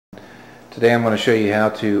Today I'm going to show you how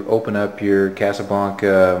to open up your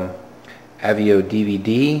Casablanca Avio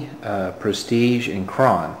DVD, Prestige, and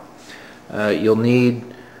Cron. You'll need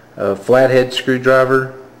a flathead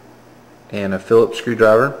screwdriver and a Phillips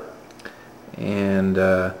screwdriver, and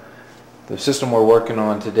the system we're working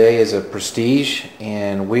on today is a Prestige,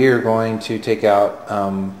 and we are going to take out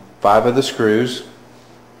 5 of the screws.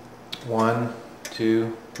 1,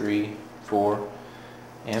 2, 3, 4,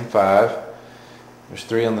 and 5. There's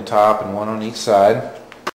 3 on the top and 1 on each side.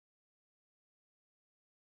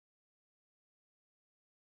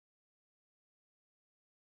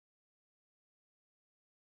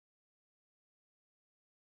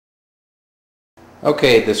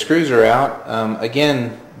 Okay, the screws are out.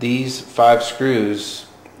 Again, these 5 screws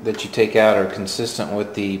that you take out are consistent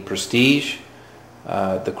with the Prestige,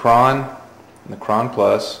 the Cron, and the Cron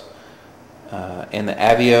Plus, and the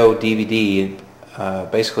Avio DVD,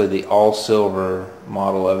 basically the all-silver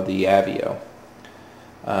model of the Avio.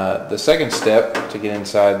 The second step to get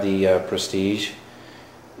inside the Prestige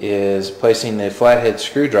is placing the flathead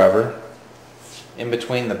screwdriver in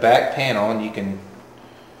between the back panel, and you can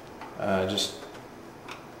just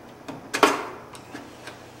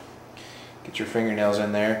get your fingernails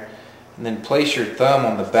in there, and then place your thumb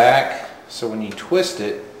on the back, so when you twist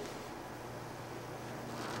it,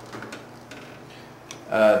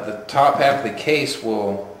 the top half of the case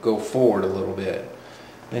will go forward a little bit.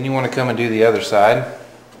 Then you want to come and do the other side.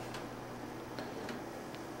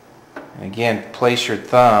 And again, place your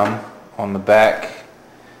thumb on the back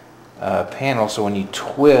panel, so when you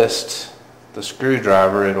twist the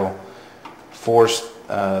screwdriver, it'll force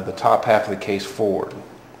the top half of the case forward.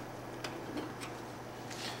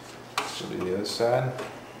 So do the other side.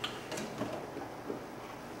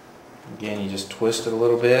 Again, you just twist it a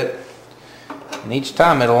little bit. And each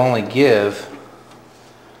time it'll only give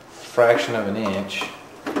a fraction of an inch,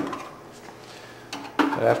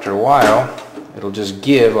 but after a while it'll just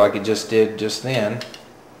give like it just did just then,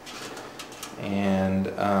 and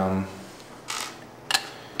you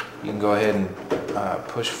can go ahead and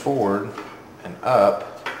push forward and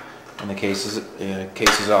up, and the case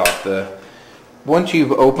is off. Once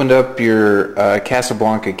you've opened up your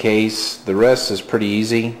Casablanca case, the rest is pretty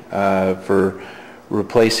easy for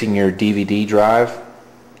replacing your DVD drive.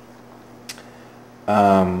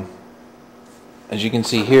 As you can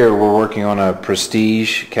see here, we're working on a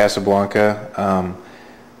Prestige Casablanca.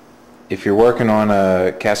 If you're working on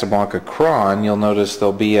a Casablanca Cron, you'll notice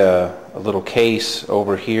there'll be a little case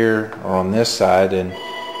over here or on this side, and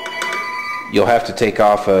you'll have to take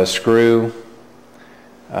off a screw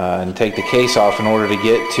and take the case off in order to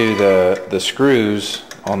get to the screws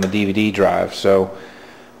on the DVD drive. So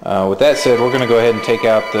with that said, we're going to go ahead and take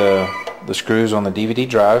out the screws on the DVD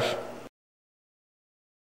drive.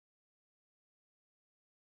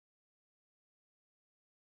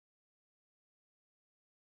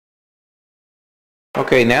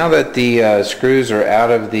 Okay, now that the screws are out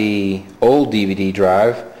of the old DVD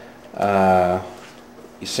drive,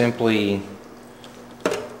 you simply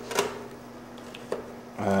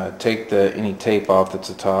take any tape off that's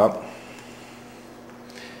atop.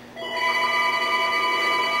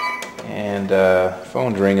 And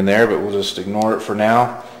phone's ringing there, but we'll just ignore it for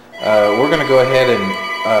now. We're going to go ahead and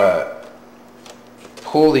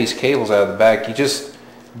pull these cables out of the back. You just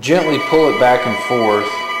gently pull it back and forth.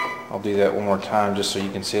 I'll do that one more time just so you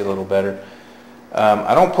can see a little better.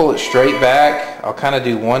 I don't pull it straight back. I'll kind of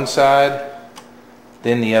do one side,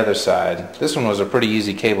 then the other side. This one was a pretty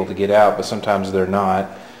easy cable to get out, but sometimes they're not.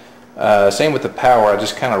 Same with the power. I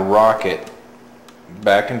just kind of rock it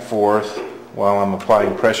back and forth while I'm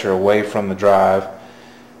applying pressure away from the drive,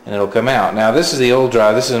 and it'll come out. Now this is the old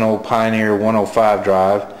drive. This is an old Pioneer 105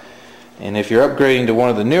 drive, and if you're upgrading to one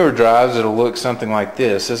of the newer drives, it'll look something like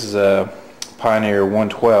this. This is a Pioneer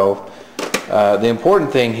 112. The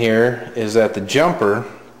important thing here is that the jumper,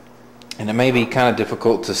 and it may be kind of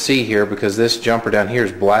difficult to see here because this jumper down here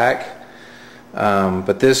is black,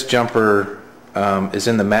 but this jumper is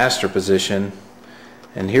in the master position,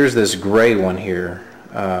 and here's this gray one here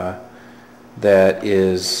that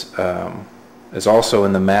is also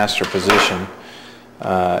in the master position,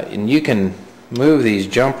 and you can move these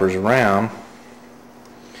jumpers around.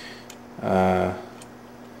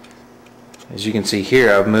 As you can see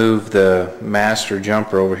here, I've moved the master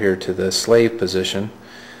jumper over here to the slave position,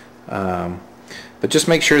 but just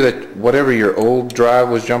make sure that whatever your old drive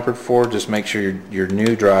was jumpered for, just make sure your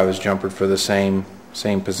new drive is jumpered for the same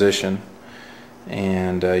position,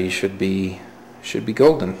 and you should be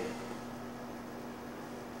golden.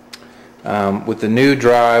 With the new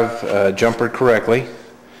drive jumpered correctly,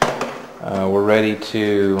 we're ready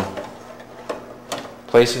to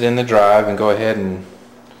place it in the drive and go ahead and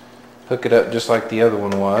hook it up just like the other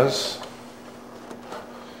one was.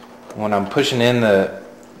 When I'm pushing in the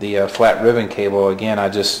flat ribbon cable, again, I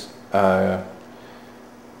just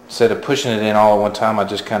instead of pushing it in all at one time, I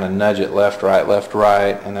just kind of nudge it left,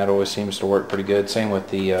 right, and that always seems to work pretty good. Same with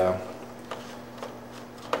the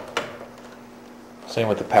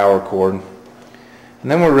power cord.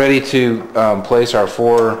 And then we're ready to place our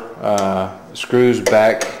 4 screws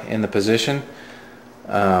back in the position.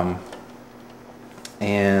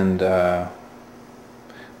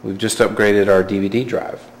 We've just upgraded our DVD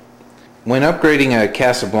drive. When upgrading a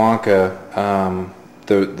Casablanca,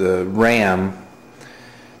 the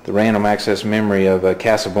random access memory of a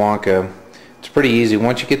Casablanca, it's pretty easy.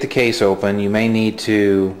 Once you get the case open, you may need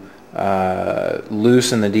to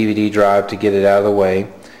loosen the DVD drive to get it out of the way.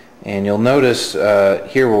 And you'll notice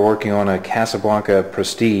here we're working on a Casablanca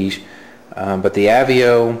Prestige, but the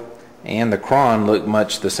Avio and the Cron look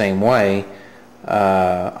much the same way.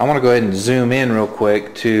 I want to go ahead and zoom in real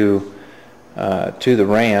quick to the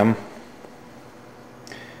RAM.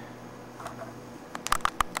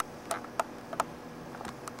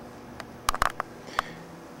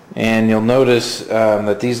 And you'll notice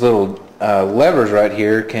that these little levers right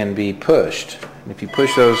here can be pushed. And if you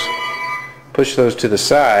push those to the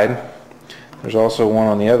side, there's also one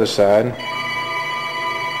on the other side.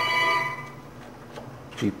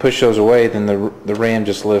 If you push those away, then the RAM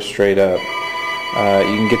just lifts straight up.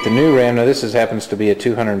 You can get the new RAM. Now this happens to be a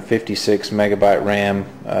 256 megabyte RAM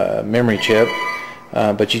memory chip,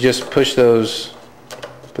 but you just push those,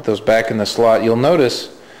 put those back in the slot. You'll notice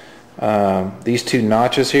these 2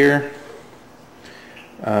 notches here,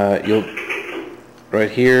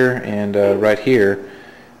 right here and right here.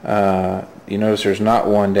 You notice there's not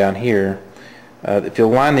one down here. If you'll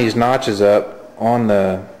line these notches up on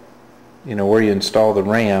the, where you install the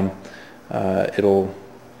RAM, it'll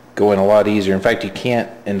go in a lot easier. In fact, you can't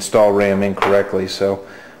install RAM incorrectly. So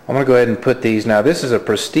I'm going to go ahead and put these. Now this is a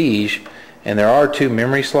Prestige, and there are 2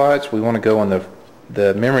 memory slots. We want to go in the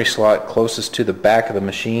memory slot closest to the back of the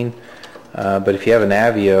machine. But if you have an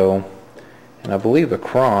Avio, and I believe the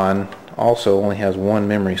Cron also only has 1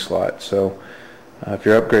 memory slot. So if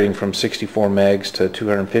you're upgrading from 64 megs to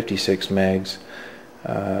 256 megs,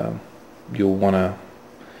 you'll want to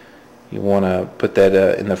put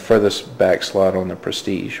that in the furthest back slot on the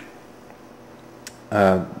Prestige.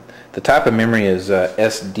 The type of memory is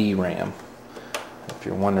SD RAM, if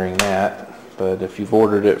you're wondering that. But if you've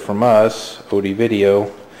ordered it from us, OD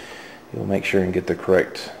Video, you'll make sure and get the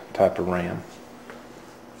correct type of RAM.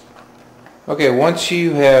 Okay, once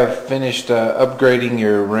you have finished upgrading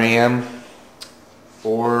your RAM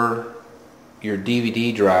or your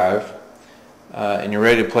DVD drive, and you're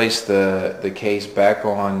ready to place the case back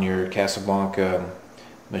on your Casablanca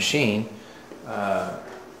machine,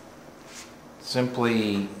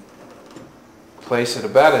 simply place it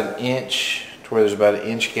about an inch to where there's about an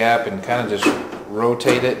inch gap, and kind of just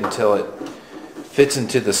rotate it until it fits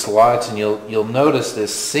into the slots. And you'll notice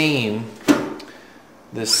this seam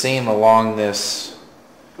along this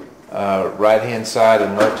right hand side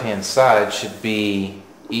and left hand side should be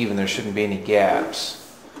even. There shouldn't be any gaps.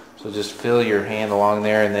 So just feel your hand along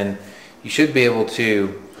there, and then you should be able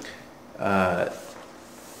to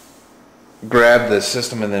grab the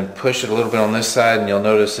system and then push it a little bit on this side, and you'll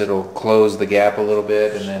notice it'll close the gap a little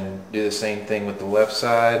bit. And then do the same thing with the left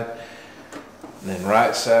side, and then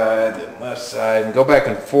right side, then left side, and go back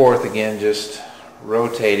and forth again, just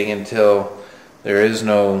rotating until there is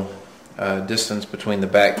no distance between the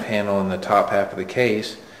back panel and the top half of the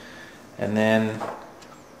case. And then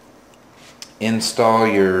install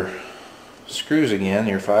your screws again,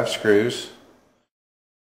 your 5 screws.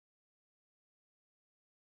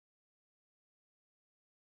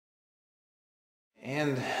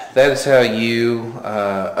 And that is how you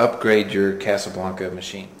upgrade your Casablanca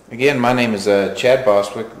machine. Again, my name is Chad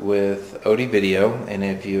Bostwick with OD Video, and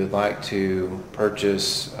if you would like to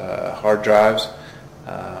purchase hard drives,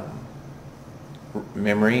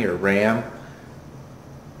 memory or RAM,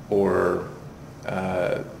 or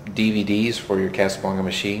DVDs for your Casablanca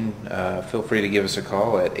machine, feel free to give us a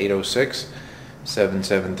call at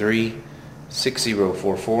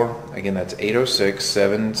 806-773-6044. Again, that's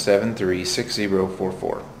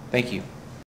 806-773-6044. Thank you.